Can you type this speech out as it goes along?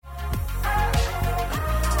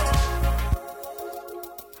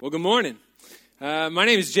Well, good morning. My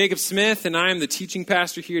name is Jacob Smith, and I'm the teaching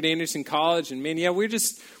pastor here at Anderson College. And man, yeah,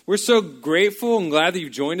 we're so grateful and glad that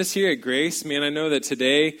you've joined us here at Grace. Man, I know that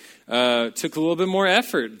today took a little bit more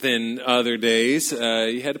effort than other days.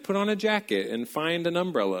 You had to put on a jacket and find an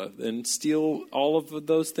umbrella and steal all of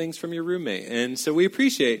those things from your roommate. And so we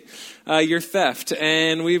appreciate your theft,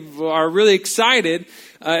 and we are really excited,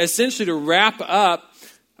 essentially, to wrap up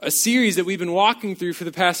a series that we've been walking through for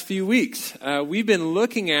the past few weeks. We've been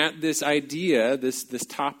looking at this idea, this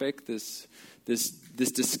topic, this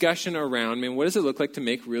discussion around, man, what does it look like to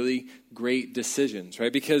make really great decisions,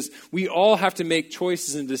 right? Because we all have to make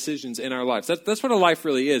choices and decisions in our lives. That's what a life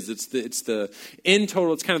really is. It's the in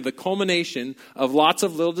total. It's kind of the culmination of lots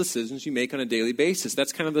of little decisions you make on a daily basis.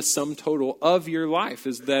 That's kind of the sum total of your life.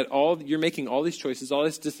 Is that you're making all these choices, all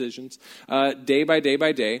these decisions, day by day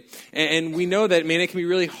by day. And we know that, man, it can be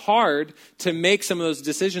really hard to make some of those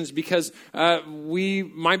decisions because we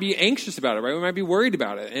might be anxious about it, right? We might be worried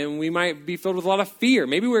about it, and we might be filled with a lot of fear.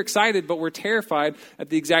 Maybe we're excited, but we're terrified at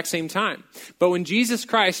the exact same time. But when Jesus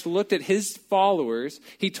Christ looked at his followers,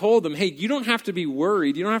 he told them, hey, you don't have to be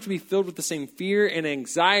worried. You don't have to be filled with the same fear and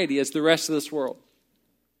anxiety as the rest of this world.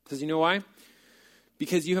 Because you know why?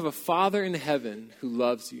 Because you have a Father in heaven who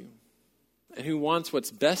loves you and who wants what's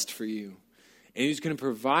best for you. And he's going to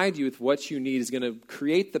provide you with what you need. He's going to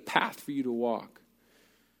create the path for you to walk.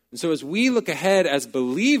 And so as we look ahead as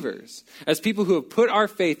believers, as people who have put our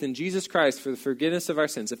faith in Jesus Christ for the forgiveness of our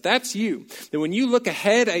sins, if that's you, then when you look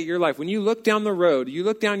ahead at your life, when you look down the road, you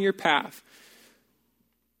look down your path,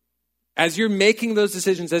 as you're making those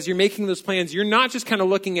decisions, as you're making those plans, you're not just kind of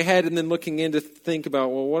looking ahead and then looking in to think about,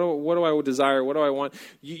 well, what do I desire? What do I want?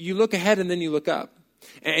 You look ahead and then you look up.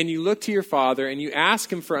 And you look to your Father and you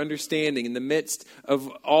ask him for understanding in the midst of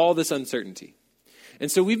all this uncertainty.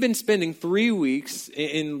 And so we've been spending 3 weeks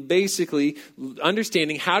in basically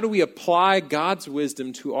understanding how do we apply God's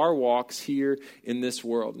wisdom to our walks here in this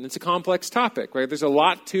world. And it's a complex topic, right? There's a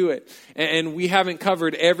lot to it. And we haven't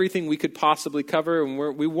covered everything we could possibly cover,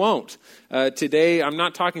 and we won't. Today, I'm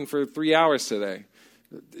not talking for 3 hours today.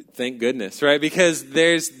 Thank goodness, right? Because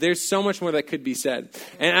there's so much more that could be said.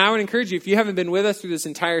 And I would encourage you, if you haven't been with us through this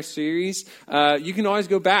entire series, you can always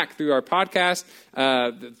go back through our podcast,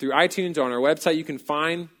 through iTunes, or on our website. You can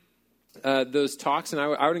find those talks. And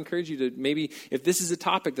I would encourage you to maybe, if this is a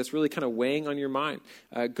topic that's really kind of weighing on your mind,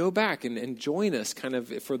 go back and join us kind of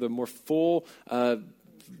for the more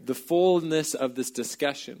the fullness of this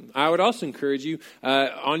discussion. I would also encourage you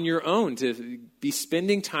on your own to be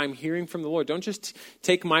spending time hearing from the Lord. Don't just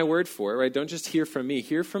take my word for it, right? Don't just hear from me.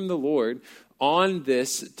 Hear from the Lord on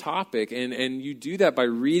this topic. And you do that by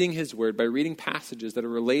reading his word, by reading passages that are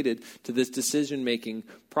related to this decision-making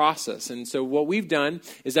process. And so what we've done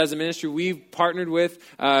is, as a ministry, we've partnered with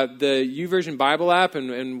the YouVersion Bible app,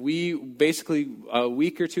 and we basically, a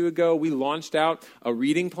week or two ago, we launched out a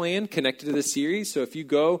reading plan connected to this series. So if you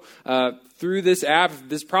go through this app,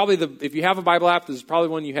 if you have a Bible app, this is probably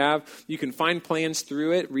one you have. You can find plans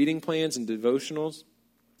through it, reading plans and devotionals.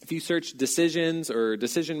 If you search decisions or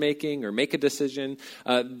decision-making or make a decision,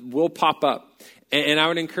 will pop up. And I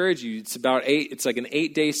would encourage you, it's like an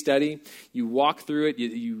 8-day study. You walk through it,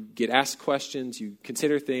 you get asked questions, you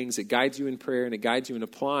consider things, it guides you in prayer, and it guides you in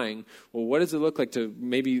applying, well, what does it look like to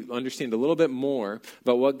maybe understand a little bit more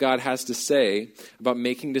about what God has to say about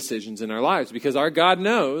making decisions in our lives? Because our God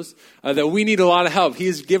knows that we need a lot of help. He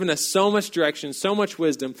has given us so much direction, so much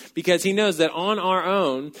wisdom, because he knows that on our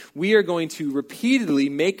own, we are going to repeatedly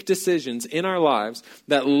make decisions in our lives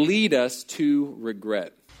that lead us to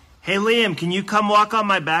regret. Hey, Liam, can you come walk on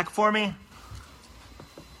my back for me?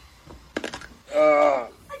 Dad, are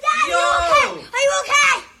you okay? Are you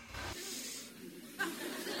okay?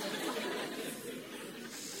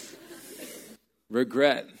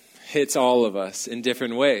 Regret hits all of us in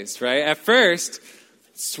different ways, right? At first,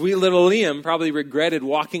 sweet little Liam probably regretted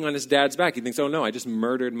walking on his dad's back. He thinks, oh no, I just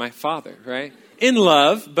murdered my father, right? In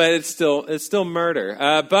love, but it's still murder.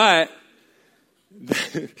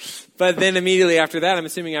 But then immediately after that, I'm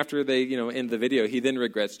assuming after they, end the video, he then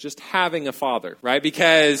regrets just having a father, right?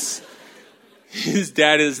 Because his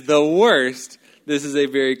dad is the worst. This is a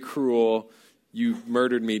very cruel, you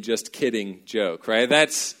murdered me, just kidding joke, right?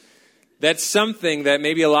 That's something that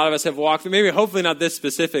maybe a lot of us have walked through. Maybe hopefully not this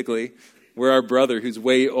specifically, where our brother, who's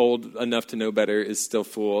way old enough to know better, is still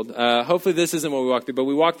fooled. Hopefully this isn't what we walk through, but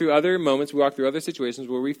we walk through other moments, we walk through other situations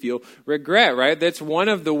where we feel regret, right? That's one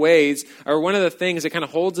of the ways, or one of the things that kind of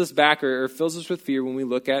holds us back or fills us with fear when we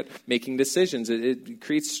look at making decisions. It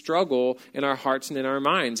creates struggle in our hearts and in our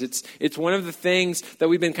minds. It's one of the things that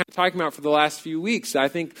we've been kind of talking about for the last few weeks. I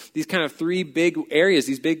think these kind of three big areas,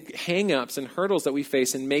 these big hang-ups and hurdles that we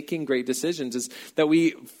face in making great decisions is that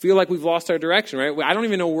we feel like we've lost our direction, right? I don't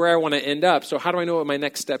even know where I want to end up, so how do I know what my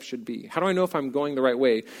next step should be? How do I know if I'm going the right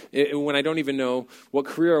way when I don't even know what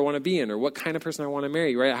career I want to be in or what kind of person I want to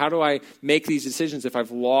marry, right? How do I make these decisions if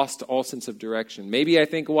I've lost all sense of direction? Maybe I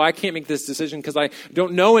think, well, I can't make this decision because I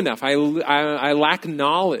don't know enough. I lack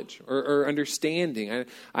knowledge or understanding.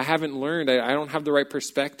 I haven't learned. I don't have the right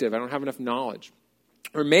perspective. I don't have enough knowledge.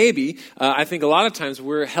 Or maybe, I think a lot of times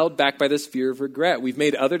we're held back by this fear of regret. We've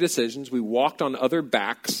made other decisions. We walked on other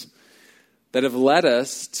backs that have led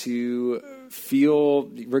us to feel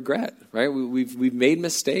regret, right? We've made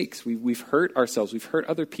mistakes. We've hurt ourselves. We've hurt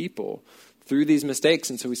other people through these mistakes.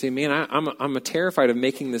 And so we say, man, I'm terrified of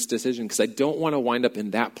making this decision because I don't want to wind up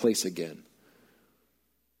in that place again.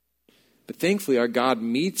 But thankfully, our God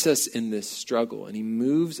meets us in this struggle and he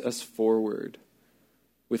moves us forward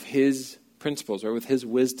with his principles, or with his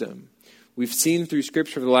wisdom. We've seen through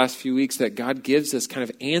Scripture for the last few weeks that God gives us kind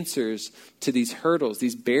of answers to these hurdles,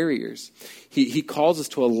 these barriers. He calls us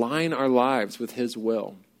to align our lives with his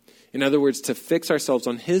will. In other words, to fix ourselves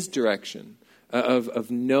on his direction of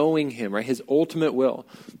knowing him, right? His ultimate will,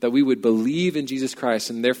 that we would believe in Jesus Christ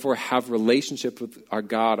and therefore have relationship with our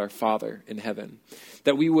God, our Father in heaven.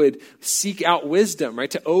 That we would seek out wisdom, right?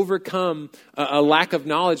 To overcome a lack of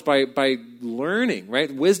knowledge by learning, right?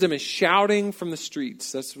 Wisdom is shouting from the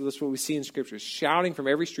streets. That's what we see in Scripture, shouting from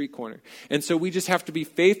every street corner. And so we just have to be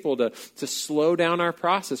faithful to slow down our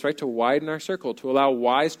process, right? To widen our circle, to allow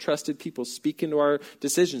wise, trusted people speak into our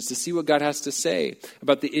decisions, to see what God has to say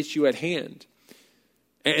about the issue at hand.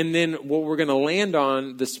 And then what we're going to land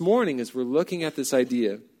on this morning is we're looking at this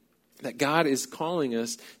idea that God is calling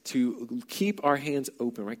us to keep our hands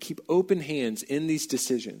open, right? Keep open hands in these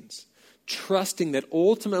decisions, trusting that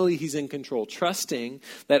ultimately he's in control, trusting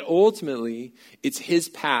that ultimately it's his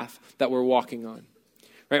path that we're walking on,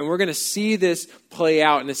 right? And we're going to see this play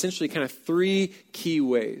out in essentially kind of three key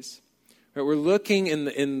ways. Right? We're looking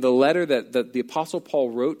in the letter that the Apostle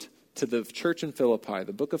Paul wrote to the church in Philippi,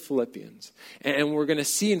 the book of Philippians. And we're going to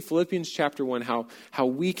see in Philippians chapter 1 how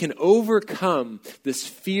we can overcome this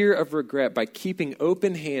fear of regret by keeping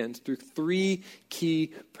open hands through three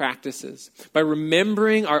key practices. By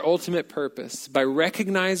remembering our ultimate purpose, by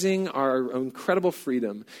recognizing our incredible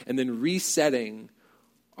freedom, and then resetting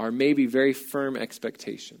our maybe very firm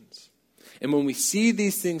expectations. And when we see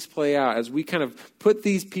these things play out, as we kind of put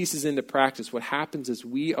these pieces into practice, what happens is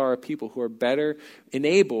we are a people who are better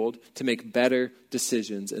enabled to make better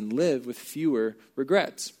decisions and live with fewer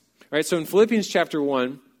regrets. Right? So in Philippians chapter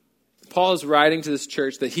 1, Paul is writing to this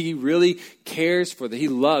church that he really cares for, that he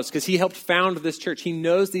loves, because he helped found this church. He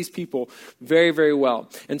knows these people very, very well.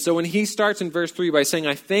 And so when he starts in verse 3 by saying,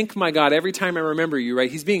 I thank my God every time I remember you, right?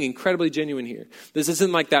 He's being incredibly genuine here. This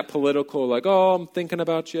isn't like that political, like, oh, I'm thinking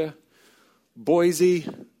about you. Boise,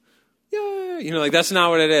 yeah, like that's not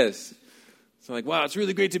what it is. It's like, wow, it's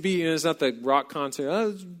really great to be, it's not the rock concert.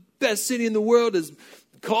 Oh, the best city in the world is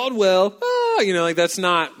Caldwell. Like that's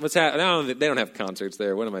not what's happening. They don't have concerts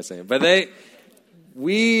there. What am I saying? But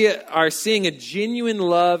we are seeing a genuine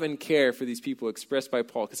love and care for these people expressed by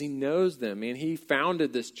Paul because he knows them, man. He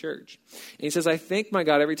founded this church. And he says, I thank my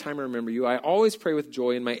God every time I remember you. I always pray with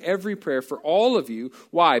joy in my every prayer for all of you.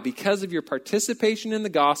 Why? Because of your participation in the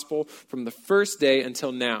gospel from the first day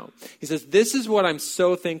until now. He says, this is what I'm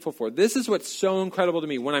so thankful for. This is what's so incredible to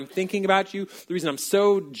me. When I'm thinking about you, the reason I'm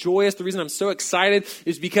so joyous, the reason I'm so excited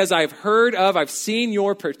is because I've seen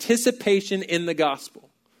your participation in the gospel.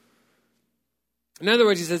 In other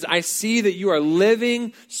words, he says, I see that you are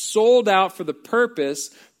living, sold out for the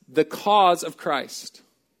purpose, the cause of Christ.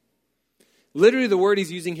 Literally the word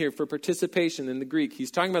he's using here for participation in the Greek,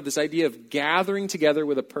 he's talking about this idea of gathering together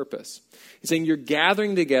with a purpose. He's saying you're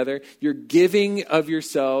gathering together, you're giving of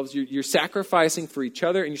yourselves, you're sacrificing for each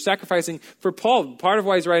other, and you're sacrificing for Paul. Part of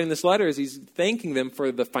why he's writing this letter is he's thanking them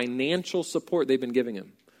for the financial support they've been giving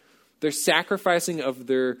him. They're sacrificing of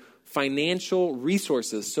their financial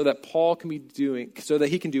resources so that Paul so that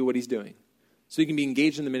he can do what he's doing. So he can be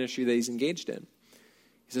engaged in the ministry that he's engaged in.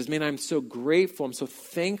 He says, man, I'm so grateful. I'm so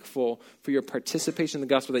thankful for your participation in the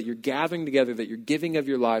gospel, that you're gathering together, that you're giving of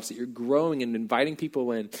your lives, that you're growing and inviting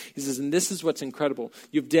people in. He says, and this is what's incredible.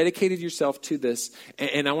 You've dedicated yourself to this,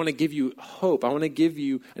 and I want to give you hope. I want to give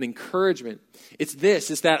you an encouragement. It's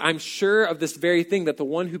that I'm sure of this very thing, that the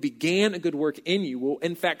one who began a good work in you will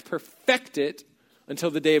in fact perfect it until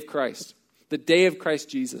the day of Christ. The day of Christ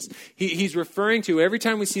Jesus. He's referring to, every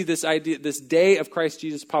time we see this idea, this day of Christ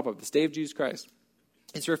Jesus pop up, this day of Jesus Christ,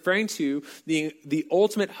 it's referring to the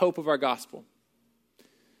ultimate hope of our gospel.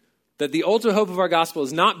 That the ultimate hope of our gospel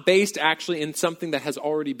is not based actually in something that has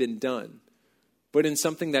already been done, but in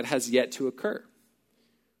something that has yet to occur.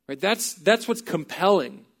 Right? That's what's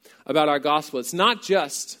compelling about our gospel. It's not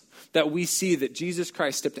just that we see that Jesus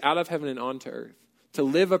Christ stepped out of heaven and onto earth to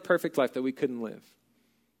live a perfect life that we couldn't live.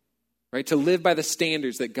 Right? To live by the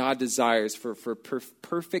standards that God desires for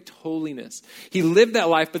perfect holiness. He lived that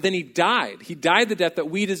life, but then he died. He died the death that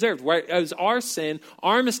we deserved. Right? It was our sin,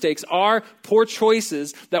 our mistakes, our poor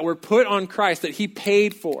choices that were put on Christ that he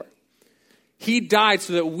paid for. He died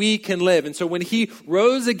so that we can live. And so when he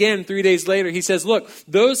rose again 3 days later, he says, look,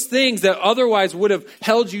 those things that otherwise would have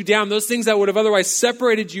held you down, those things that would have otherwise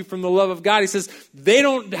separated you from the love of God, he says, they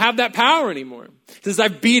don't have that power anymore. He says,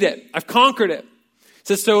 I've beat it. I've conquered it.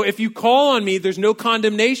 So if you call on me, there's no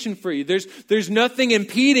condemnation for you. There's nothing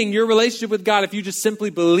impeding your relationship with God if you just simply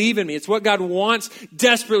believe in me. It's what God wants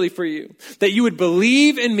desperately for you. That you would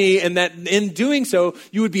believe in me, and that in doing so,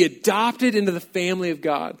 you would be adopted into the family of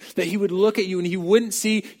God. That he would look at you and he wouldn't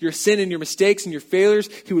see your sin and your mistakes and your failures.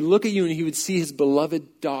 He would look at you and he would see his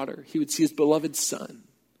beloved daughter. He would see his beloved son.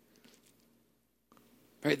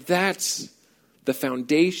 Right? That's the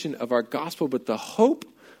foundation of our gospel, but the hope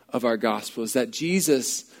of our gospel is that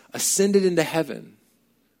Jesus ascended into heaven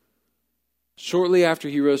shortly after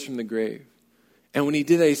he rose from the grave. And when he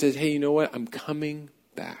did that, he said, hey, you know what? I'm coming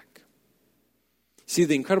back. See,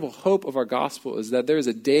 the incredible hope of our gospel is that there is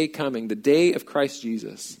a day coming, the day of Christ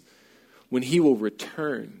Jesus, when he will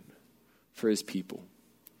return for his people.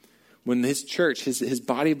 When his church, his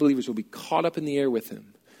body of believers will be caught up in the air with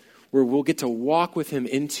him, where we'll get to walk with him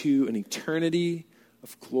into an eternity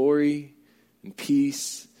of glory and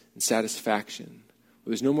peace and satisfaction.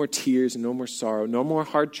 Where there's no more tears and no more sorrow, no more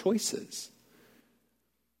hard choices.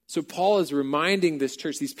 So Paul is reminding this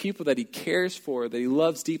church, these people that he cares for, that he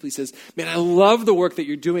loves deeply, says, man, I love the work that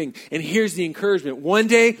you're doing. And here's the encouragement. One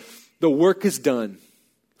day, the work is done.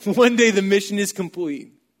 One day, the mission is complete.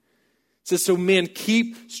 It says, so man,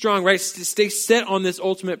 keep strong, right? Stay set on this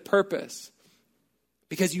ultimate purpose.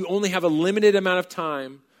 Because you only have a limited amount of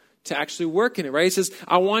time to actually work in it, right? He says,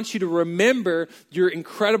 I want you to remember your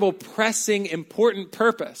incredible, pressing, important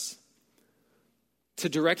purpose to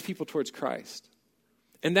direct people towards Christ.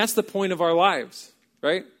 And that's the point of our lives,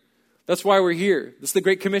 right? That's why we're here. This is the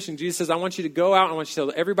Great Commission. Jesus says, I want you to go out and I want you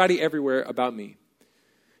to tell everybody everywhere about me.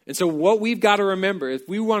 And so what we've got to remember, if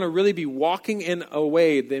we want to really be walking in a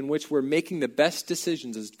way in which we're making the best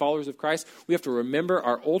decisions as followers of Christ, we have to remember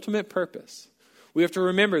our ultimate purpose. We have to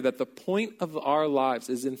remember that the point of our lives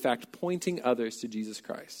is in fact pointing others to Jesus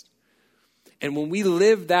Christ. And when we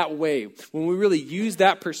live that way, when we really use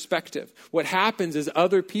that perspective, what happens is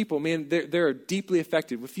other people, man, they're deeply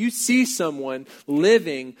affected. If you see someone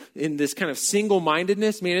living in this kind of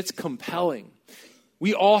single-mindedness, man, it's compelling.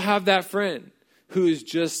 We all have that friend who is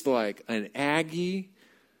just like an Aggie,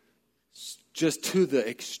 just to the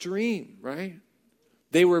extreme, right?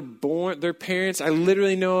 They were born, their parents, I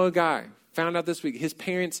literally know a guy, found out this week, his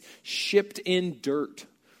parents shipped in dirt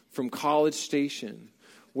from College Station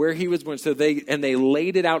where he was born. So they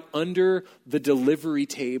laid it out under the delivery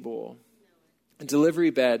table, a delivery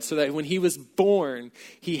bed, so that when he was born,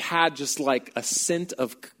 he had just like a scent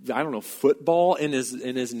of, football in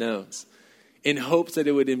his nose, in hopes that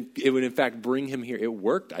it would in fact bring him here. It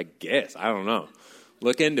worked, I guess. I don't know.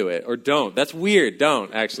 Look into it, or don't. That's weird.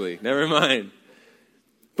 Don't, actually. Never mind.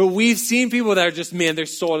 But we've seen people that are just, man, they're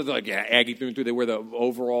sold, like, yeah, Aggie through and through. They wear the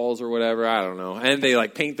overalls or whatever. I don't know. And they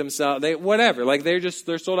like paint themselves. Whatever. Like they're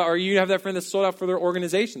sold out. Or you have that friend that's sold out for their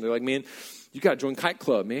organization. They're like, man, you got to join Kite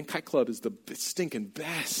Club, man. Kite Club is the stinking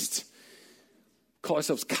best. Call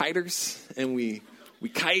ourselves kiters, and we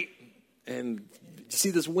kite. And you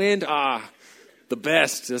see this wind? The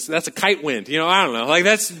best. That's a kite wind. I don't know. Like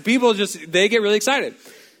that's, people just, they get really excited.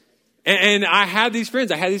 And I had these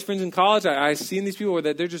friends. I had these friends in college. I've seen these people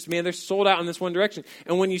that they're just, man, they're sold out in this one direction.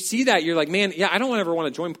 And when you see that, you're like, man, yeah, I don't ever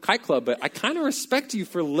want to join Kite Club, but I kind of respect you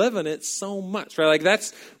for living it so much, right? Like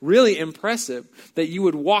that's really impressive that you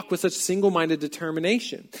would walk with such single-minded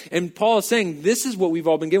determination. And Paul is saying, this is what we've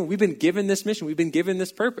all been given. We've been given this mission. We've been given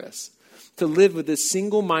this purpose to live with this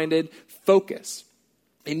single-minded focus.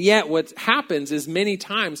 And yet what happens is many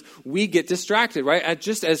times we get distracted, right?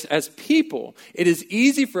 Just as people, it is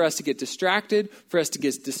easy for us to get distracted, for us to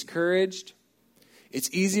get discouraged. It's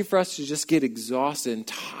easy for us to just get exhausted and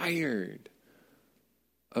tired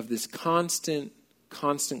of this constant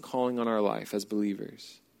calling on our life as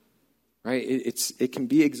believers, right? It can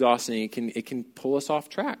be exhausting. It can pull us off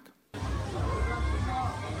track.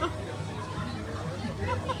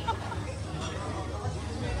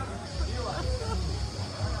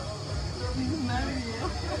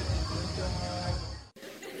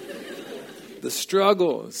 The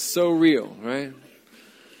struggle is so real, right?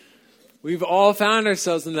 We've all found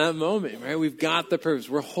ourselves in that moment, right? We've got the purpose.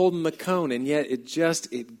 We're holding the cone, and yet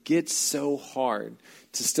it gets so hard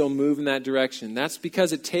to still move in that direction. That's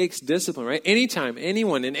because it takes discipline, right? Anytime,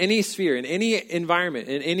 anyone, in any sphere, in any environment,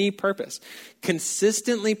 in any purpose,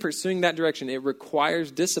 consistently pursuing that direction, it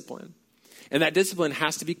requires discipline. And that discipline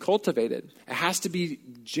has to be cultivated. It has to be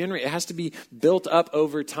generated. It has to be built up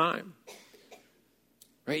over time.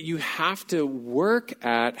 Right? You have to work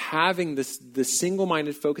at having this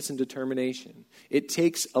single-minded focus and determination. It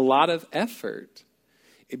takes a lot of effort.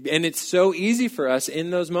 And it's so easy for us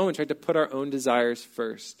in those moments, right, to put our own desires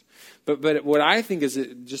first. But what I think is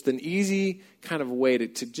just an easy kind of way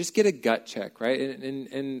to just get a gut check, right?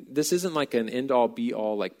 And this isn't like an end-all,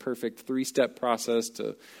 be-all, like perfect 3-step process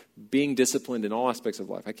to being disciplined in all aspects of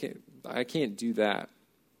life. I can't do that.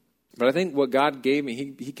 But I think what God gave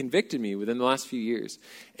me, he convicted me within the last few years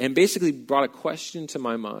and basically brought a question to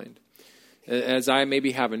my mind. As I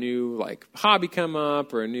maybe have a new like hobby come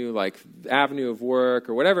up or a new like avenue of work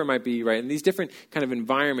or whatever it might be, right? In these different kind of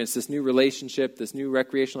environments, this new relationship, this new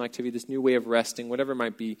recreational activity, this new way of resting, whatever it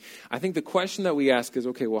might be, I think the question that we ask is,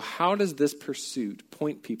 okay, well, how does this pursuit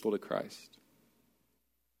point people to Christ?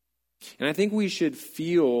 And I think we should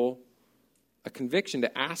feel a conviction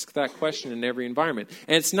to ask that question in every environment.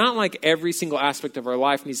 And it's not like every single aspect of our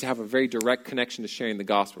life needs to have a very direct connection to sharing the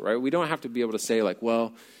gospel, right? We don't have to be able to say like,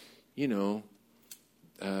 well, you know,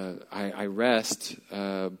 I rest,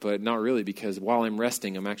 but not really, because while I'm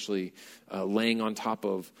resting, I'm actually laying on top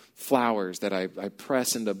of flowers that I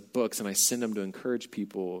press into books and I send them to encourage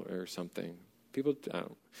people or something. People,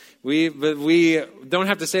 we don't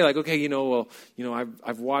have to say like, okay,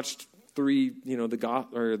 I've watched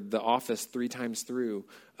the Office 3 times through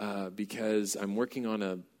because I'm working on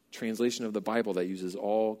a translation of the Bible that uses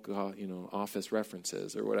all Office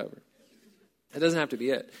references or whatever. It doesn't have to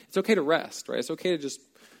be it. It's okay to rest, right? It's okay to just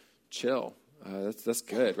chill. That's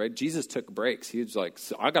good, right? Jesus took breaks. He was like,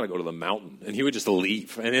 so I got to go to the mountain, and he would just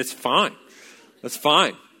leave, and it's fine. That's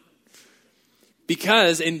fine.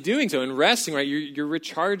 Because in doing so, in resting, right, you're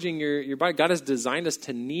recharging your body. God has designed us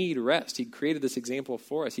to need rest. He created this example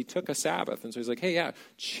for us. He took a Sabbath, and so he's like, hey, yeah,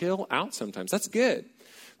 chill out sometimes. That's good,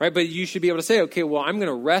 right? But you should be able to say, okay, well, I'm going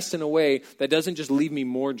to rest in a way that doesn't just leave me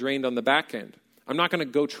more drained on the back end. I'm not going to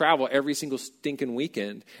go travel every single stinking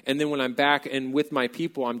weekend, and then when I'm back and with my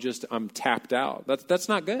people, I'm tapped out. That's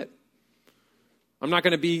not good. I'm not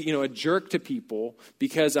going to be, a jerk to people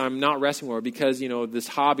because I'm not resting well, or because, this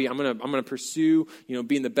hobby, I'm going to pursue,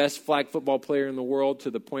 being the best flag football player in the world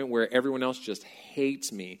to the point where everyone else just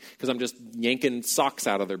hates me because I'm just yanking socks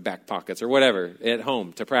out of their back pockets or whatever at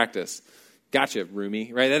home to practice. Gotcha,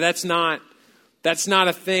 roomie, right? That's not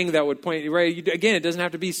a thing that would point, right? Again, it doesn't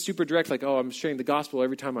have to be super direct, like, oh, I'm sharing the gospel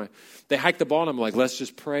every time they hike the ball and I'm like, let's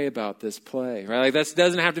just pray about this play, right? Like that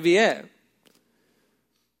doesn't have to be it.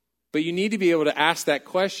 But you need to be able to ask that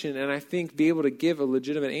question and I think be able to give a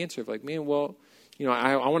legitimate answer of like, man, well,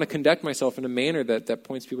 I want to conduct myself in a manner that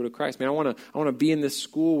points people to Christ. Man, I want to be in this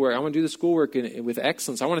school where I want to do the schoolwork with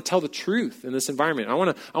excellence. I want to tell the truth in this environment. I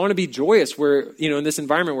want to be joyous where, in this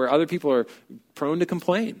environment where other people are prone to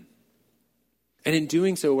complain. And in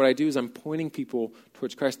doing so, what I do is I'm pointing people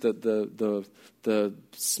towards Christ. The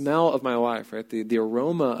smell of my life, right? The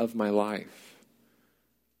aroma of my life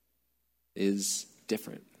is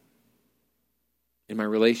different. In my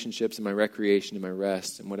relationships, in my recreation, in my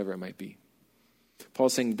rest, and whatever it might be.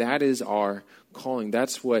 Paul's saying that is our calling.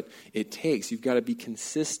 That's what it takes. You've got to be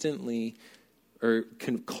consistently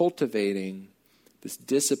cultivating this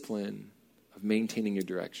discipline of maintaining your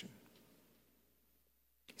direction.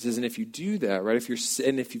 He says, and if you do that, right, if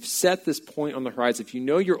you've set this point on the horizon, if you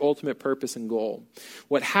know your ultimate purpose and goal,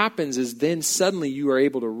 what happens is then suddenly you are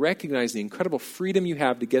able to recognize the incredible freedom you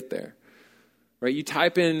have to get there. Right, you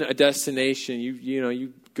type in a destination,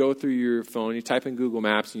 you go through your phone, you type in Google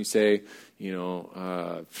Maps, and you say,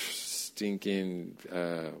 oh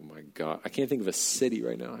my God, I can't think of a city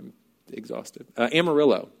right now. I'm exhausted.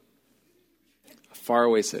 Amarillo, a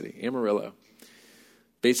faraway city, Amarillo,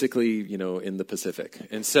 basically, in the Pacific.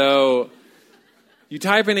 And so You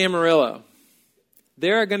type in Amarillo,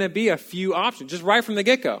 there are going to be a few options just right from the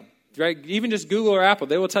get-go. Right? Even just Google or Apple,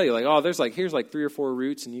 they will tell you here's 3 or 4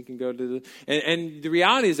 routes and you can go to and the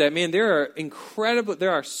reality is that, man, there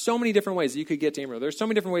are so many different ways that you could get to Amarillo. There's so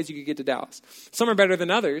many different ways you could get to Dallas. Some are better than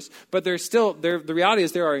others, but the reality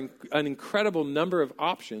is there are an incredible number of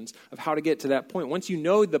options of how to get to that point. Once you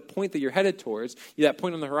know the point that you're headed towards, that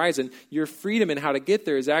point on the horizon, your freedom in how to get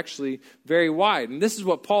there is actually very wide. And this is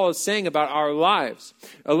what Paul is saying about our lives.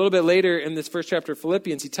 A little bit later in this first chapter of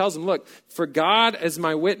Philippians, he tells them, look, for God as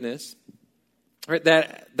my witness, right,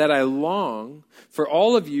 that I long for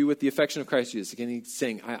all of you with the affection of Christ Jesus. Again, he's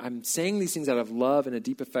saying, I'm saying these things out of love and a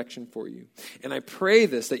deep affection for you. And I pray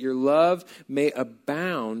this, that your love may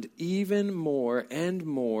abound even more and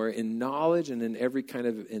more in knowledge and in every kind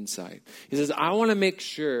of insight. He says, I want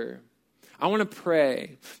to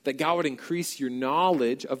pray that God would increase your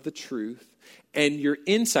knowledge of the truth and your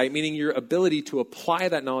insight, meaning your ability to apply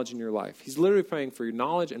that knowledge in your life. He's literally praying for your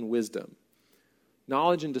knowledge and wisdom.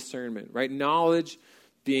 Knowledge and discernment, right? Knowledge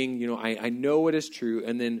being, I know what is true.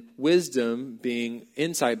 And then wisdom being,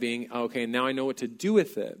 insight being, okay, now I know what to do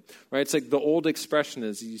with it, right? It's like the old expression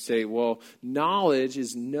is you say, well, knowledge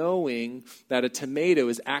is knowing that a tomato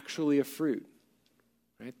is actually a fruit,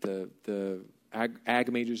 right? The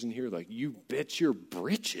ag majors in here are like, you bet your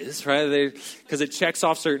britches, right? Because it checks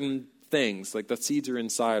off certain things, like the seeds are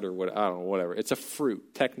inside or what, I don't know, whatever. It's a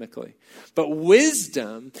fruit, technically. But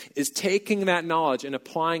wisdom is taking that knowledge and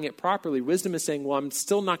applying it properly. Wisdom is saying, well, I'm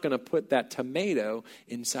still not going to put that tomato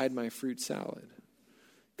inside my fruit salad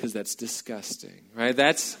because that's disgusting, right?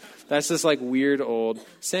 That's this like weird old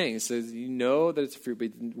saying. So you know that it's a fruit,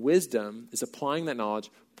 but wisdom is applying that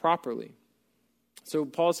knowledge properly. So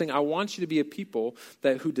Paul is saying, I want you to be a people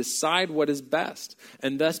who decide what is best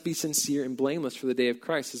and thus be sincere and blameless for the day of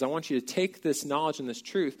Christ. He says, I want you to take this knowledge and this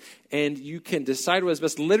truth and you can decide what is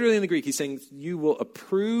best. Literally in the Greek, he's saying you will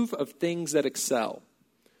approve of things that excel.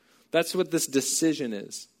 That's what this decision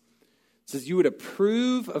is. It says you would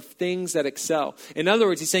approve of things that excel. In other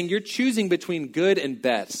words, he's saying you're choosing between good and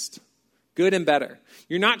best, good and better.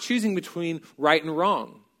 You're not choosing between right and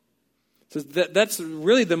wrong. So that's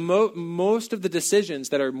really the most of the decisions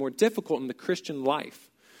that are more difficult in the Christian life.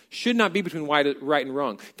 Should not be between right and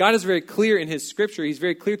wrong. God is very clear in his scripture. He's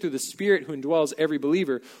very clear through the Spirit who indwells every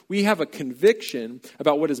believer. We have a conviction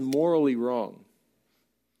about what is morally wrong.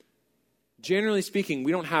 Generally speaking,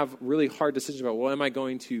 we don't have really hard decisions about, well, am I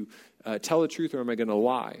going to tell the truth or am I going to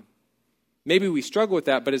lie? Maybe we struggle with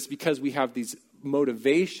that, but it's because we have these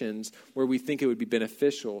motivations where we think it would be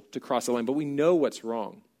beneficial to cross the line, but we know what's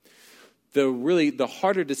wrong. The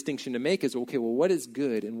harder distinction to make is, okay, well, what is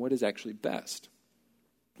good and what is actually best?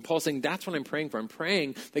 Paul's saying that's what I'm praying for. I'm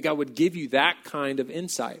praying that God would give you that kind of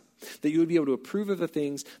insight, that you would be able to approve of the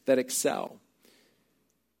things that excel.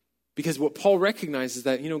 Because what Paul recognizes is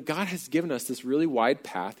that, God has given us this really wide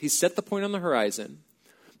path. He's set the point on the horizon,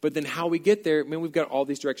 but then how we get there, we've got all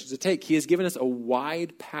these directions to take. He has given us a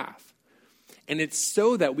wide path. And it's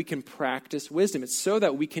so that we can practice wisdom. It's so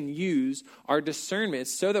that we can use our discernment.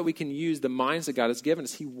 It's so that we can use the minds that God has given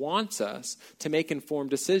us. He wants us to make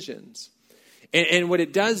informed decisions. And what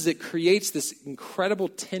it does is it creates this incredible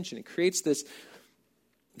tension. It creates this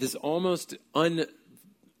almost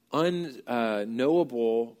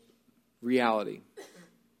unknowable reality.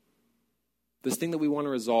 This thing that we want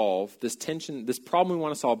to resolve, this tension, this problem we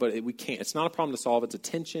want to solve, but we can't. It's not a problem to solve. It's a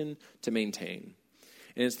tension to maintain.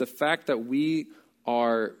 And it's the fact that we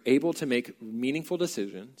are able to make meaningful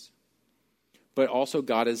decisions, but also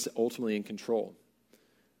God is ultimately in control.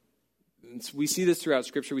 We see this throughout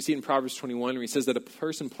Scripture. We see it in Proverbs 21 where he says that a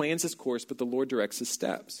person plans his course, but the Lord directs his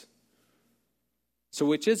steps. So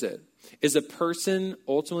which is it? Is a person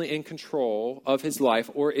ultimately in control of his life,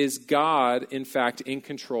 or is God, in fact, in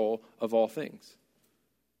control of all things?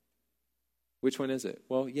 Which one is it?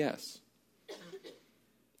 Well, yes.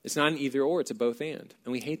 It's not an either or, it's a both and.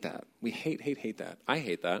 And we hate that. We hate that. I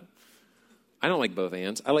hate that. I don't like both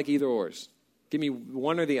ands. I like either ors. Give me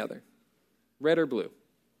one or the other. Red or blue.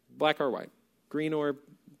 Black or white. Green or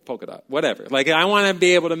polka dot. Whatever. I want to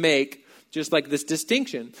be able to make just like this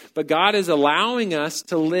distinction. But God is allowing us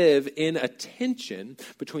to live in a tension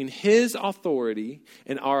between his authority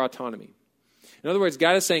and our autonomy. In other words,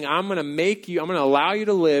 God is saying, I'm going to allow you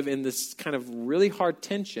to live in this kind of really hard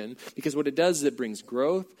tension, because what it does is it brings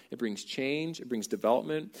growth, it brings change, it brings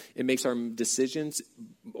development, it makes our decisions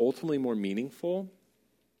ultimately more meaningful,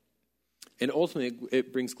 and ultimately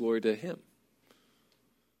it brings glory to him.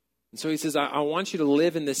 And so he says, I want you to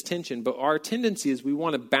live in this tension, but our tendency is we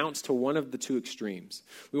want to bounce to one of the two extremes.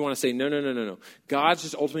 We want to say, no. God's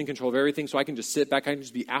just ultimately in control of everything, so I can just sit back, I can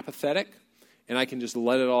just be apathetic, and I can just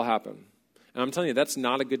let it all happen. And I'm telling you, that's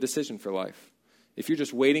not a good decision for life. If you're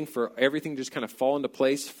just waiting for everything to just kind of fall into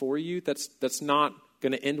place for you, that's not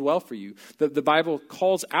going to end well for you. The Bible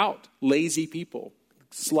calls out lazy people,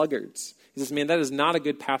 sluggards. He says, man, that is not a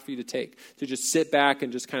good path for you to take, to just sit back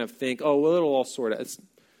and just kind of think, oh, well, it'll all sort out.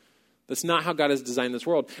 That's not how God has designed this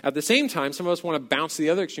world. At the same time, some of us want to bounce to the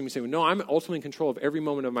other extreme and say, well, no, I'm ultimately in control of every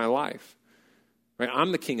moment of my life. Right?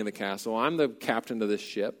 I'm the king of the castle. I'm the captain of this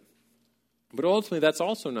ship. But ultimately, that's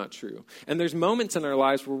also not true. And there's moments in our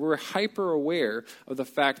lives where we're hyper aware of the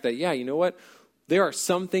fact that, yeah, you know what? There are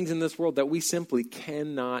some things in this world that we simply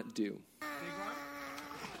cannot do. Does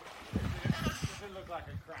it look like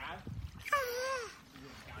a crab?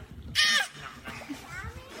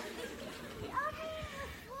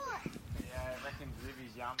 Yeah, I reckon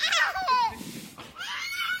Livy's yummy.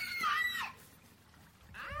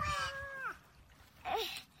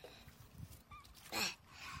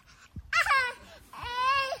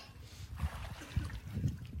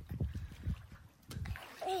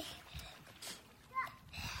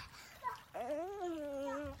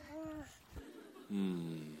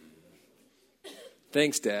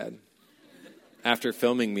 Thanks, Dad. After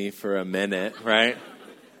filming me for a minute, right?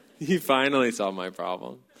 You finally solved my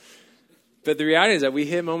problem. But the reality is that we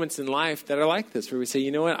hit moments in life that are like this, where we say, you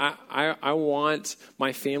know what, I want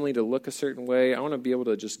my family to look a certain way. I want to be able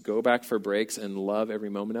to just go back for breaks and love every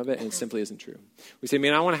moment of it, and it simply isn't true. We say,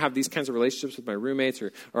 man, I want to have these kinds of relationships with my roommates,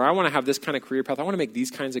 or I want to have this kind of career path. I want to make these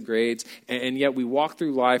kinds of grades, and yet we walk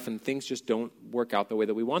through life and things just don't work out the way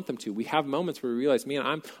that we want them to. We have moments where we realize, man,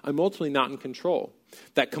 I'm ultimately not in control.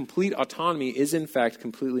 That complete autonomy is, in fact,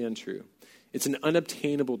 completely untrue. It's an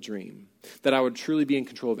unobtainable dream that I would truly be in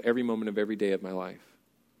control of every moment of every day of my life.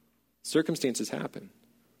 Circumstances happen.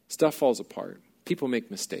 Stuff falls apart. People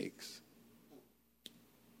make mistakes.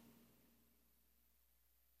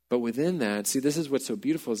 But within that, see, this is what's so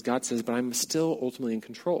beautiful is God says, but I'm still ultimately in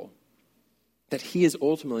control. That he is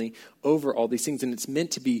ultimately over all these things. And it's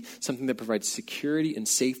meant to be something that provides security and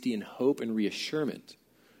safety and hope and reassurance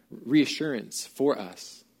for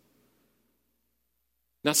us.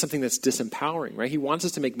 Not something that's disempowering, right? He wants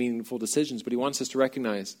us to make meaningful decisions, but he wants us to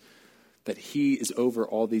recognize that he is over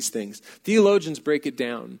all these things. Theologians break it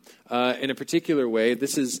down in a particular way.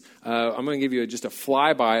 This is, I'm going to give you just a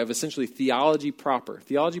flyby of essentially theology proper.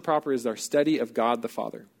 Theology proper is our study of God the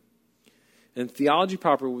Father. And theology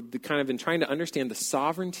proper would kind of in trying to understand the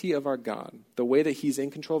sovereignty of our God, the way that he's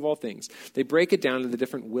in control of all things. They break it down into the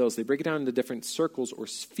different wills. They break it down into different circles or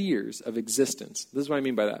spheres of existence. This is what I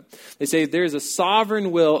mean by that. They say there's a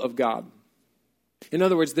sovereign will of God. In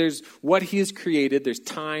other words, there's what he has created. There's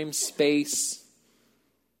time, space,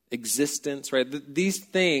 existence, right? These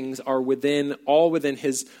things are all within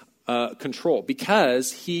his control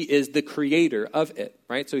because he is the creator of it,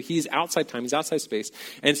 right? So he's outside time, he's outside space.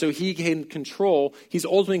 And so he can control, he's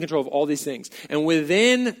ultimately in control of all these things. And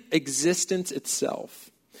within existence itself,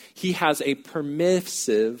 he has a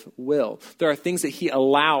permissive will. There are things that he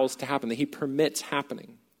allows to happen, that he permits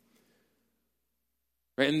happening.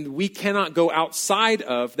 Right? And we cannot go outside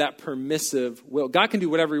of that permissive will. God can do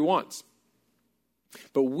whatever he wants.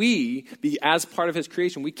 But as part of his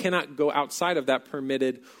creation, we cannot go outside of that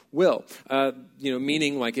permitted will.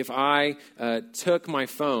 Meaning like if I took my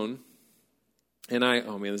phone and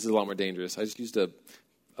this is a lot more dangerous. I just used a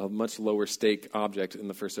much lower stake object in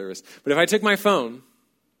the first service. But if I took my phone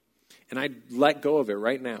and I let go of it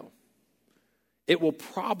right now, it will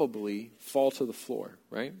probably fall to the floor,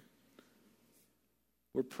 right?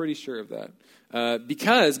 We're pretty sure of that.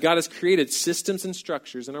 Because God has created systems and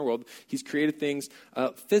structures in our world. He's created things,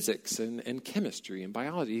 physics and chemistry and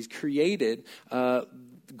biology. He's created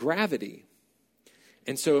gravity.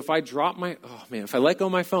 And so if I if I let go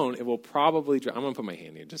of my phone, it will probably drop. I'm going to put my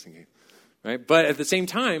hand here just in case. Right? But at the same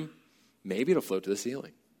time, maybe it'll float to the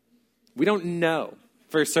ceiling. We don't know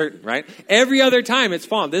for certain, right? Every other time it's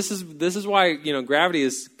fallen. This is why, gravity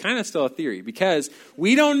is kind of still a theory, because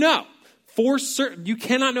we don't know. For certain, you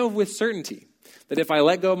cannot know with certainty that if I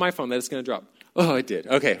let go of my phone that it's going to drop. Oh, it did.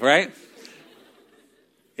 Okay, right?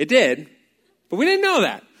 It did, but we didn't know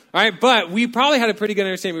that. All right, but we probably had a pretty good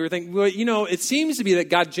understanding. We were thinking, well, it seems to be that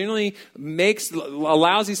God generally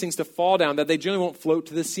allows these things to fall down, that they generally won't float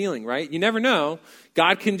to the ceiling, right? You never know.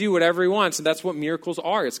 God can do whatever he wants, and that's what miracles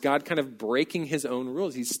are. It's God kind of breaking his own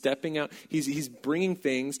rules. He's stepping out. He's bringing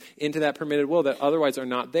things into that permitted will that otherwise are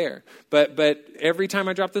not there. But every time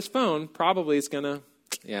I drop this phone, probably it's going to,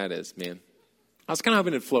 yeah, it is, man. I was kind of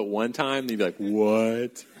hoping it'd float one time, and you'd be like,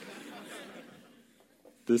 what?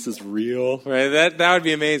 This is real, right? That would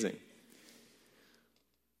be amazing.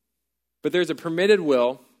 But there's a permitted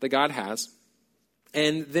will that God has,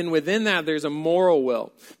 And then within that, there's a moral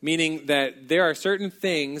will, meaning that there are certain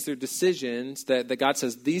things, there are decisions that God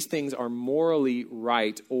says these things are morally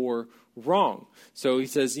right or wrong. So he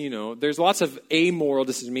says, there's lots of amoral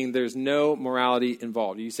decisions, meaning there's no morality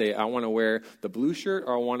involved. You say, I want to wear the blue shirt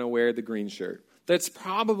or I want to wear the green shirt. That's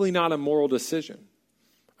probably not a moral decision.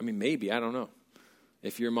 I mean, maybe, I don't know.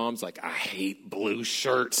 If your mom's like, I hate blue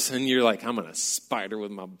shirts, and you're like, I'm going to spider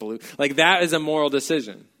with my blue. Like, that is a moral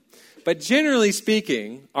decision. But generally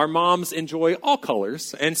speaking, our moms enjoy all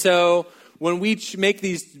colors. And so when we make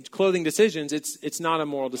these clothing decisions, it's not a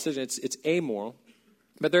moral decision. It's amoral.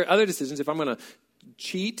 But there are other decisions. If I'm going to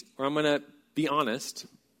cheat or I'm going to be honest,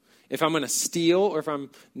 if I'm going to steal or if I'm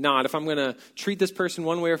not, if I'm going to treat this person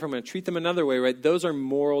one way or if I'm going to treat them another way, right? Those are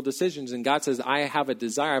moral decisions. And God says, I have a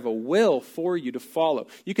desire, I have a will for you to follow.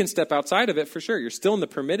 You can step outside of it for sure. You're still in the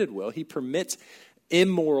permitted will. He permits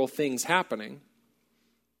immoral things happening.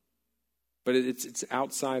 But it's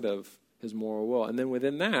outside of his moral will. And then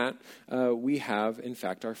within that, we have, in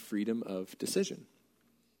fact, our freedom of decision.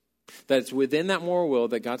 That it's within that moral will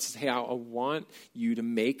that God says, hey, I want you to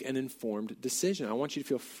make an informed decision. I want you to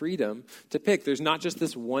feel freedom to pick. There's not just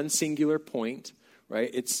this one singular point,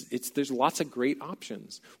 right? There's lots of great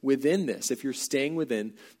options within this if you're staying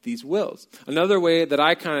within these wills. Another way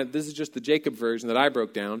that this is just the Jacob version that I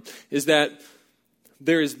broke down, is that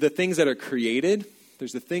there's the things that are created.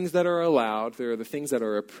 There's the things that are allowed, there are the things that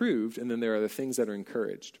are approved, and then there are the things that are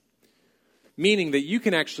encouraged. Meaning that you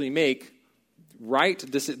can actually make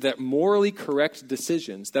that morally correct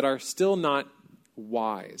decisions that are still not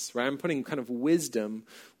wise, right? I'm putting kind of wisdom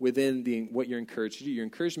within what you're encouraged to do. You're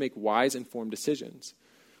encouraged to make wise, informed decisions.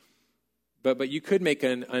 But you could make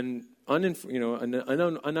an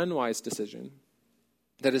unwise decision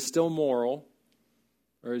that is still moral,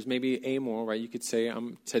 or is maybe amoral, right? You could say,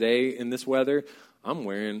 today in this weather, I'm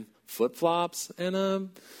wearing flip-flops and a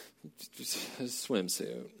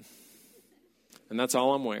swimsuit. And that's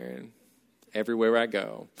all I'm wearing everywhere I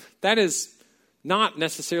go. That is not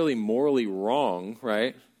necessarily morally wrong,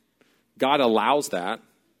 right? God allows that,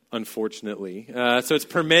 unfortunately. So it's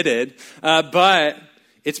permitted, but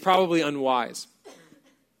it's probably unwise.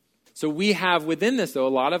 So we have within this, though, a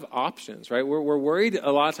lot of options, right? We're worried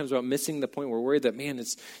a lot of times about missing the point. We're worried that, man,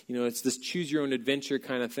 it's this choose your own adventure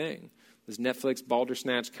kind of thing. This Netflix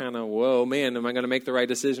Baldersnatch kind of, whoa, man, am I going to make the right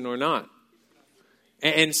decision or not?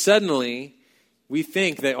 And suddenly we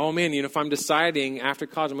think that, oh, man, if I'm deciding after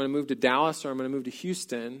college I'm going to move to Dallas or I'm going to move to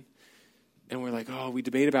Houston, and we're like, oh, we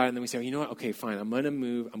debate about it, and then we say, you know what, okay, fine, I'm going to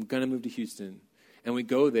move to Houston. And we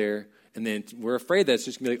go there, and then we're afraid that it's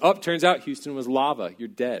just going to be like, oh, turns out Houston was lava. You're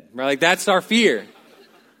dead. Right? Like, that's our fear.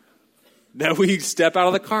 That we step out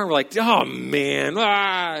of the car, and we're like, oh, man,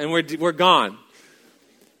 and we're gone.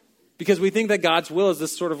 Because we think that God's will is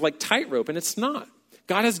this sort of like tightrope, and it's not.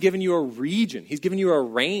 God has given you a region. He's given you a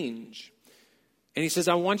range. And he says,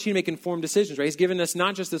 I want you to make informed decisions, right? He's given us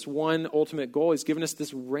not just this one ultimate goal. He's given us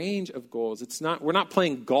this range of goals. We're not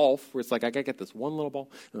playing golf where it's like, I got to get this one little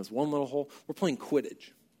ball and this one little hole. We're playing Quidditch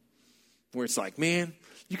where it's like, man,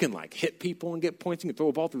 you can like hit people and get points. You can throw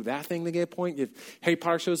a ball through that thing to get a point. If Harry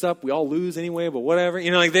Potter shows up, we all lose anyway, but whatever.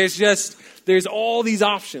 There's all these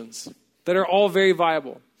options that are all very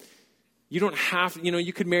viable. You don't have,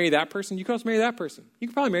 you could marry that person. You could also marry that person. You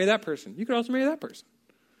could probably marry that person. You could also marry that person.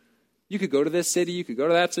 You could go to this city. You could go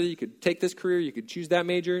to that city. You could take this career. You could choose that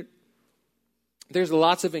major. There's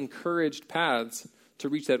lots of encouraged paths to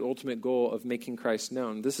reach that ultimate goal of making Christ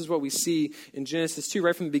known. This is what we see in Genesis 2.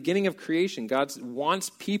 Right from the beginning of creation, God wants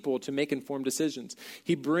people to make informed decisions.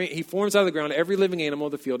 He forms out of the ground every living animal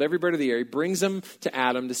of the field, every bird of the air. He brings them to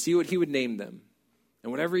Adam to see what he would name them.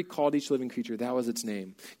 And whatever he called each living creature, that was its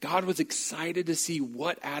name. God was excited to see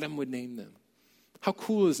what Adam would name them. How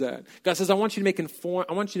cool is that? God says, I want you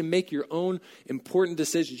to make your own important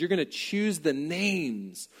decisions. You're going to choose the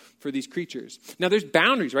names for these creatures. Now, there's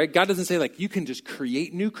boundaries, right? God doesn't say, like, you can just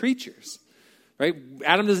create new creatures, right?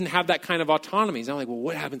 Adam doesn't have that kind of autonomy. He's not like, well,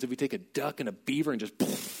 what happens if we take a duck and a beaver and just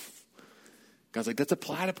poof? God's like, that's a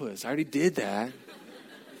platypus. I already did that.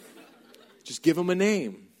 Just give them a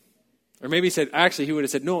name. Or maybe he would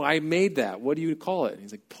have said, no, I made that. What do you call it? And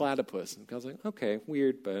he's like, platypus. And God's like, okay,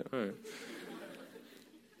 weird, but all right.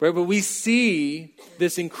 Right, but we see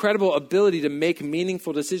this incredible ability to make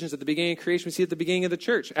meaningful decisions at the beginning of creation. We see it at the beginning of the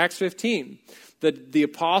church, Acts 15. The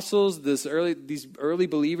apostles, these early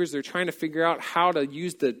believers, they're trying to figure out how to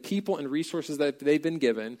use the people and resources that they've been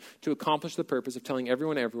given to accomplish the purpose of telling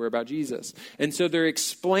everyone everywhere about Jesus. And so they're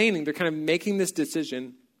kind of making this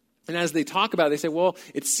decision And as they talk about it, they say, well,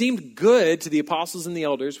 it seemed good to the apostles and the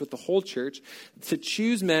elders with the whole church to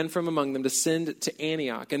choose men from among them to send to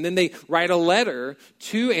Antioch. And then they write a letter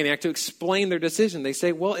to Antioch to explain their decision. They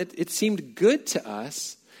say, well, it seemed good to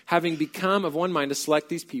us, having become of one mind, to select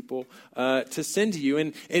these people to send to you.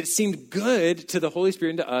 And it seemed good to the Holy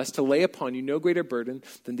Spirit and to us to lay upon you no greater burden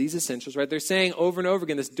than these essentials, right? They're saying over and over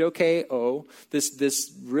again, this dokeo,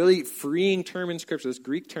 this really freeing term in Scripture, this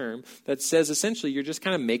Greek term that says essentially you're just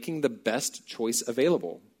kind of making the best choice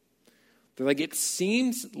available. They're like, it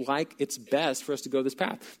seems like it's best for us to go this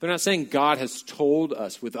path. They're not saying God has told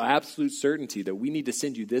us with absolute certainty that we need to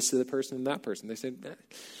send you this to the person and that person. They say,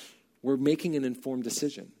 we're making an informed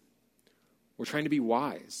decision. We're trying to be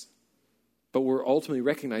wise, but we're ultimately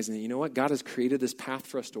recognizing that, you know what? God has created this path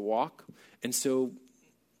for us to walk, and so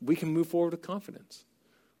we can move forward with confidence.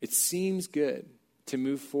 It seems good to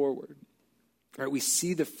move forward. All right, we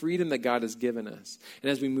see the freedom that God has given us.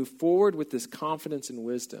 And as we move forward with this confidence and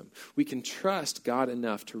wisdom, we can trust God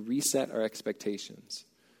enough to reset our expectations.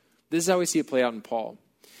 This is how we see it play out in Paul.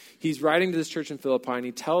 He's writing to this church in Philippi, and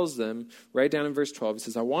he tells them, right down in verse 12, he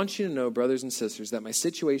says, I want you to know, brothers and sisters, that my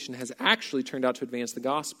situation has actually turned out to advance the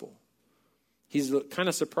gospel. He's kind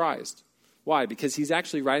of surprised. Why? Because he's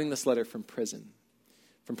actually writing this letter from prison,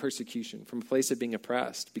 from persecution, from a place of being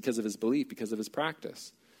oppressed because of his belief, because of his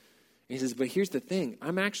practice. And he says, but here's the thing.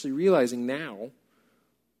 I'm actually realizing now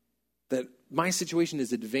that my situation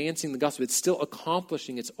is advancing the gospel. It's still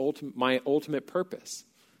accomplishing my ultimate purpose.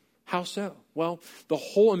 How so? Well, the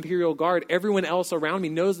whole imperial guard, everyone else around me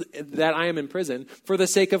knows that I am in prison for the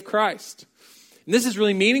sake of Christ. And this is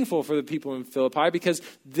really meaningful for the people in Philippi because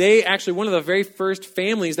they actually, one of the very first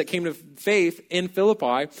families that came to faith in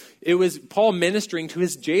Philippi, it was Paul ministering to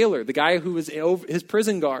his jailer, the guy who was his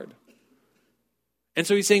prison guard. And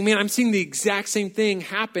so he's saying, man, I'm seeing the exact same thing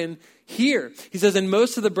happen here. He says, and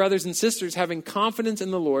most of the brothers and sisters having confidence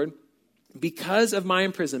in the Lord, because of my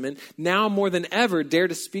imprisonment, now more than ever dare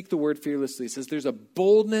to speak the word fearlessly. It says there's a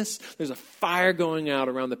boldness, there's a fire going out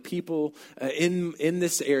around the people in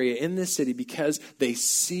this area, in this city, because they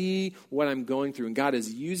see what I'm going through. And God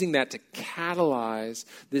is using that to catalyze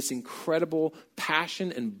this incredible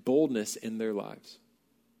passion and boldness in their lives.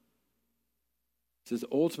 It says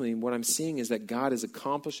ultimately what I'm seeing is that God is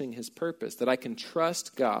accomplishing his purpose, that I can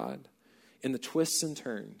trust God in the twists and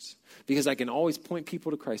turns, because I can always point people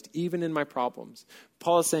to Christ, even in my problems.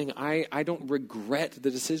 Paul is saying, I don't regret the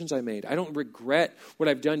decisions I made. I don't regret what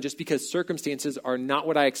I've done just because circumstances are not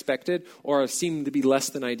what I expected or seem to be less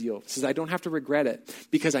than ideal. He says, I don't have to regret it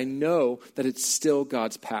because I know that it's still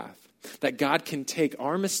God's path. That God can take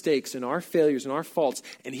our mistakes and our failures and our faults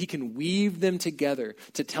and he can weave them together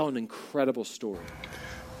to tell an incredible story.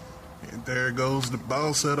 And there goes the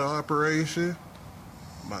boss of the operation.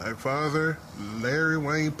 My father, Larry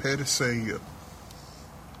Wayne Petty Sr.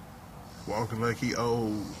 Walking like he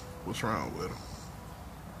old. What's wrong with him?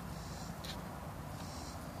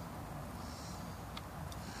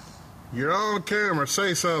 You're on camera.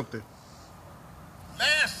 Say something.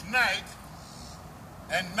 Last night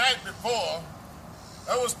and night before,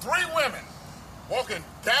 there was 3 women walking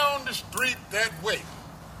down the street that way.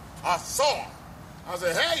 I saw them. I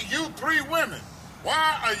said, hey, you 3 women.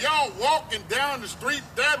 Why are y'all walking down the street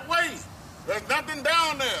that way? There's nothing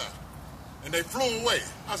down there. And they flew away.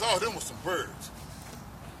 I saw them with some birds.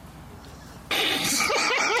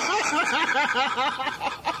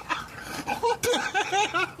 What the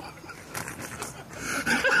hell?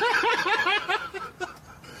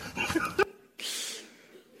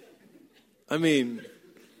 I mean,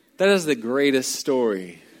 that is the greatest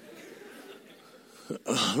story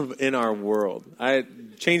in our world. I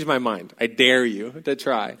changed my mind. I dare you to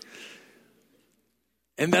try.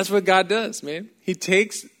 And that's what God does, man. He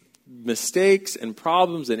takes mistakes and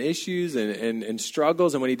problems and issues and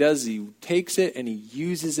struggles, and what he does is he takes it and he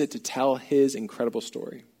uses it to tell his incredible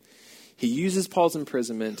story. He uses Paul's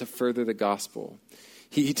imprisonment to further the gospel.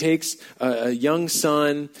 He takes a young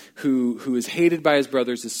son who is hated by his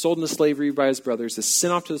brothers, is sold into slavery by his brothers, is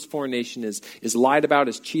sent off to this foreign nation, is lied about,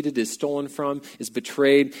 is cheated, is stolen from, is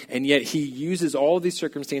betrayed. And yet he uses all of these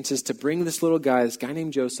circumstances to bring this little guy, this guy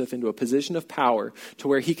named Joseph, into a position of power to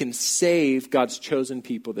where he can save God's chosen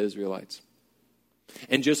people, the Israelites.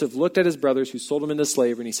 And Joseph looked at his brothers who sold him into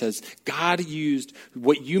slavery and he says, God used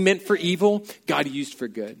what you meant for evil, God used for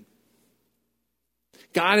good.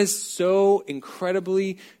 God is so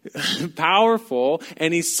incredibly powerful,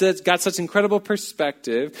 and he's got such incredible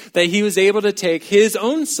perspective that he was able to take his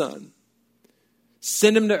own son,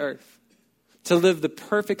 send him to earth to live the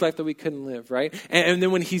perfect life that we couldn't live, right? And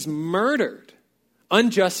then when he's murdered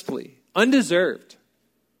unjustly, undeserved,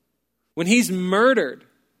 when he's murdered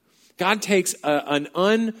God takes an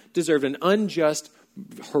undeserved, an unjust,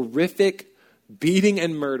 horrific beating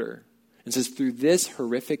and murder and says, through this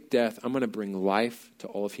horrific death, I'm going to bring life to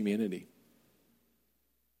all of humanity.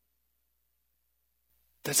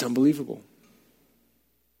 That's unbelievable.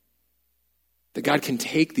 That God can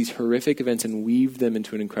take these horrific events and weave them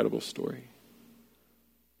into an incredible story.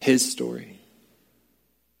 His story.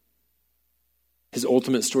 His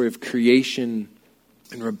ultimate story of creation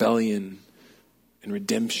and rebellion and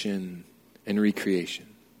redemption and recreation.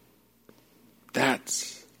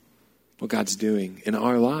 That's what God's doing in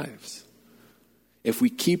our lives. If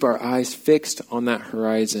we keep our eyes fixed on that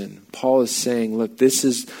horizon, Paul is saying, look, this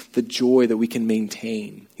is the joy that we can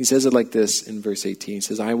maintain. He says it like this in verse 18. He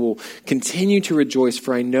says, I will continue to rejoice,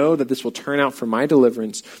 for I know that this will turn out for my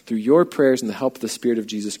deliverance through your prayers and the help of the Spirit of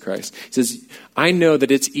Jesus Christ. He says, I know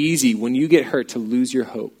that it's easy when you get hurt to lose your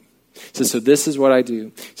hope. He says, so this is what I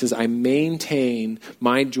do. He says, I maintain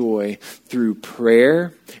my joy through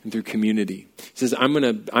prayer and through community. He says,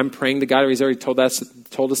 I'm praying to God. He's already told us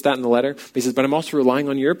that in the letter. But he says, but I'm also relying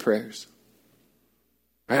on your prayers.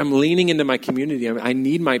 I'm leaning into my community. I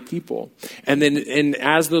need my people. And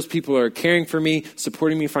as those people are caring for me,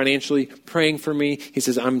 supporting me financially, praying for me, he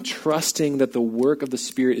says, I'm trusting that the work of the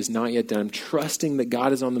Spirit is not yet done. I'm trusting that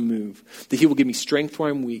God is on the move, that he will give me strength where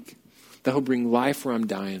I'm weak, that he'll bring life where I'm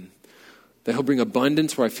dying, that he'll bring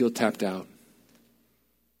abundance where I feel tapped out.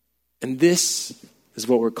 And this is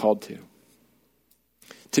what we're called to.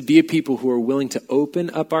 To be a people who are willing to open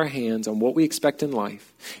up our hands on what we expect in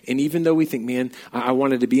life. And even though we think, man, I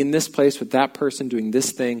wanted to be in this place with that person doing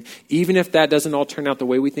this thing, even if that doesn't all turn out the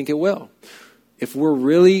way we think it will. If we're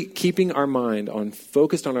really keeping our mind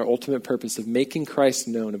focused on our ultimate purpose of making Christ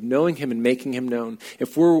known, of knowing him and making him known,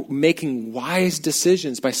 if we're making wise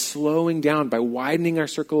decisions by slowing down, by widening our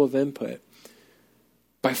circle of input,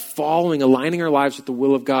 by aligning our lives with the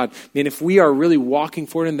will of God. Man, if we are really walking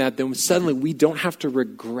forward in that, then suddenly we don't have to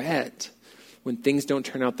regret when things don't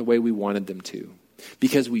turn out the way we wanted them to.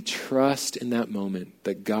 Because we trust in that moment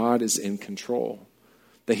that God is in control.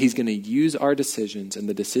 That he's going to use our decisions and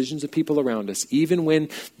the decisions of people around us, even when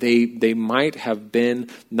they might have been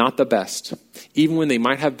not the best, even when they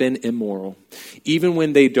might have been immoral, even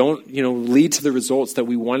when they don't, lead to the results that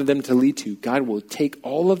we wanted them to lead to. God will take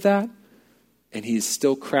all of that, and he is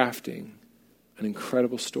still crafting an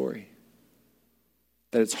incredible story.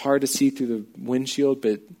 That it's hard to see through the windshield,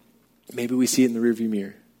 but maybe we see it in the rearview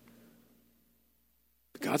mirror.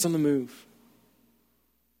 But God's on the move.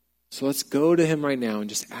 So let's go to him right now and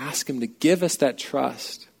just ask him to give us that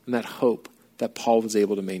trust and that hope that Paul was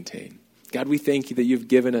able to maintain. God, we thank you that you've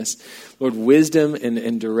given us, Lord, wisdom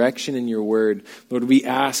and direction in your word. Lord, we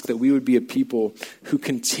ask that we would be a people who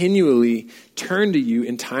continually turn to you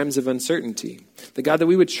in times of uncertainty. That God, that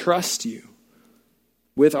we would trust you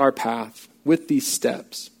with our path, with these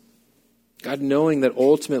steps. God, knowing that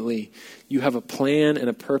ultimately you have a plan and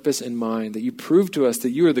a purpose in mind, that you prove to us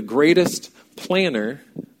that you are the greatest planner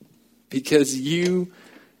because you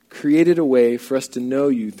created a way for us to know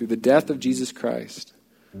you through the death of Jesus Christ.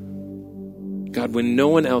 God, when no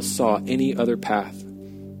one else saw any other path.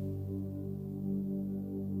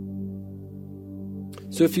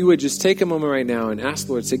 So if you would just take a moment right now and ask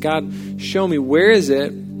the Lord, say, God, show me, where is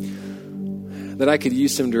it that I could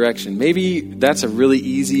use some direction? Maybe that's a really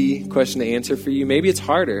easy question to answer for you. Maybe it's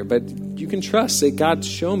harder, but you can trust. Say, God,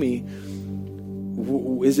 show me.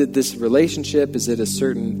 Is it this relationship? Is it a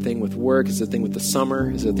certain thing with work? Is it a thing with the summer?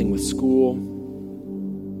 Is it a thing with school?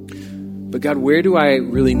 But God, where do I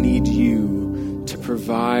really need you to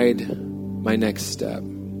provide my next step?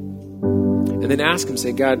 And then ask him,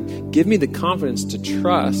 say, God, give me the confidence to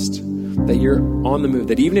trust that you're on the move.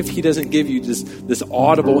 That even if he doesn't give you just this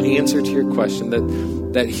audible answer to your question,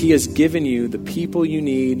 that he has given you the people you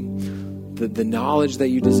need, the knowledge that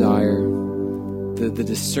you desire, the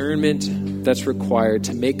discernment that's required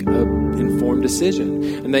to make an informed decision,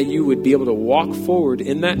 and that you would be able to walk forward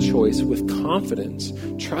in that choice with confidence,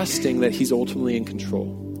 trusting that he's ultimately in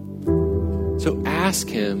control. So ask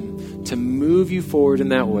him to move you forward in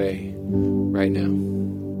that way right now.